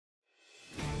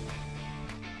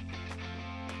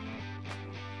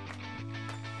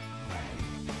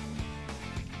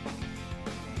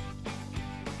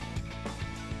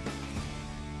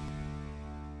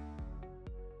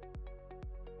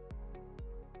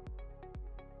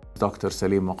Dr.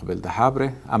 Salim Moqbil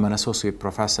Dahabre. I'm an associate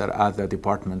professor at the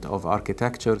Department of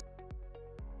Architecture.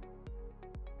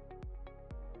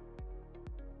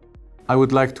 I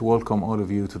would like to welcome all of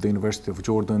you to the University of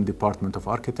Jordan Department of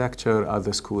Architecture at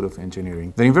the School of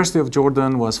Engineering. The University of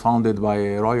Jordan was founded by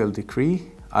a royal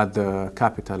decree at the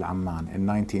capital Amman in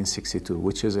 1962,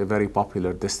 which is a very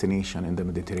popular destination in the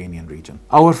Mediterranean region.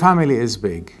 Our family is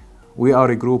big. We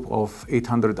are a group of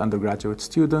 800 undergraduate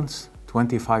students,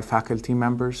 25 faculty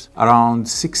members, around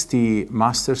 60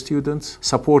 master students,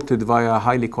 supported via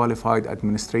highly qualified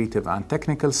administrative and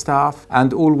technical staff,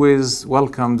 and always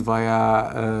welcomed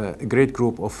via a great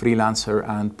group of freelancer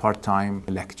and part-time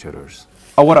lecturers.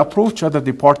 Our approach at the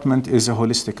department is a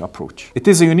holistic approach. It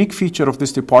is a unique feature of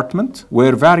this department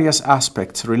where various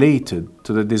aspects related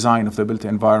to the design of the built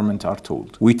environment are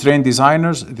told. We train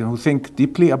designers who think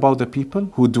deeply about the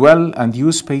people, who dwell and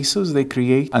use spaces they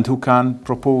create, and who can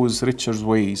propose richer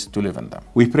ways to live in them.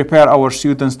 We prepare our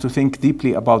students to think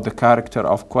deeply about the character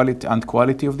of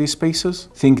quality of these spaces,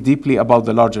 think deeply about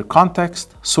the larger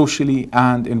context, socially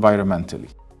and environmentally.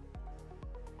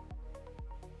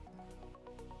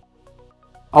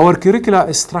 Our curricula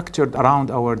is structured around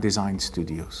our design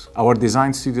studios. Our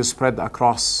design studios spread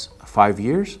across 5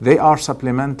 years. They are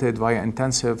supplemented via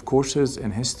intensive courses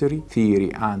in history, theory,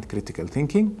 and critical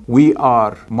thinking. We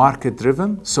are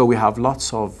market-driven, so we have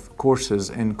lots of courses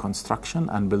in construction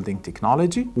and building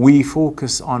technology. We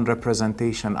focus on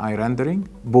representation and rendering,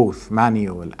 both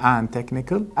manual and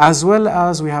technical, as well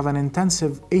as we have an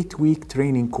intensive 8-week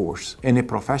training course in a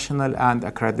professional and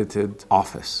accredited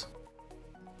office.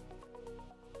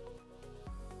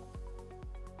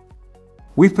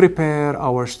 We prepare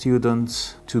our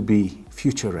students to be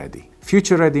future ready.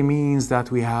 Future ready means that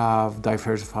we have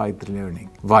diversified learning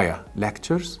via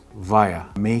lectures, via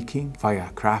making,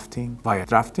 via crafting, via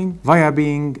drafting, via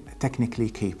being technically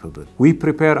capable. We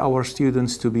prepare our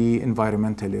students to be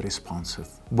environmentally responsive,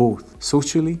 both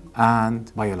socially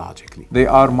and biologically. They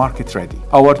are market ready.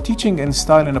 Our teaching and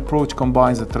style and approach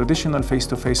combines the traditional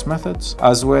face-to-face methods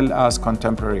as well as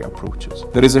contemporary approaches.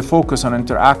 There is a focus on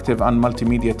interactive and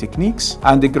multimedia techniques,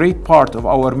 and a great part of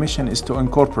our mission is to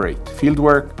incorporate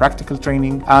fieldwork, practical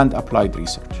training, and applied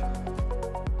research.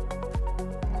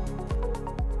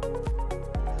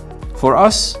 For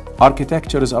us,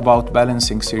 architecture is about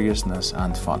balancing seriousness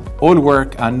and fun. All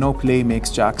work and no play makes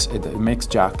Jack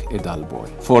a dull boy.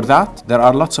 For that, there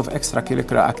are lots of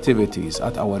extracurricular activities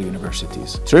at our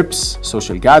universities. Trips,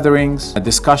 social gatherings,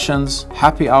 discussions,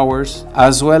 happy hours,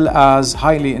 as well as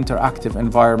highly interactive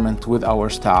environment with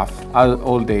our staff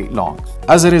all day long.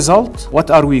 As a result, what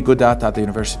are we good at the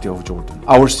University of Jordan?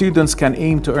 Our students can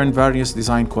aim to earn various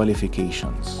design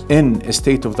qualifications in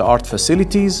state-of-the-art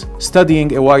facilities,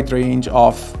 studying a wide range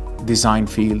of design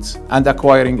fields, and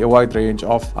acquiring a wide range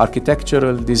of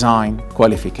architectural design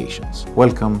qualifications.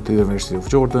 Welcome to the University of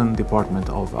Jordan, Department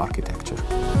of Architecture.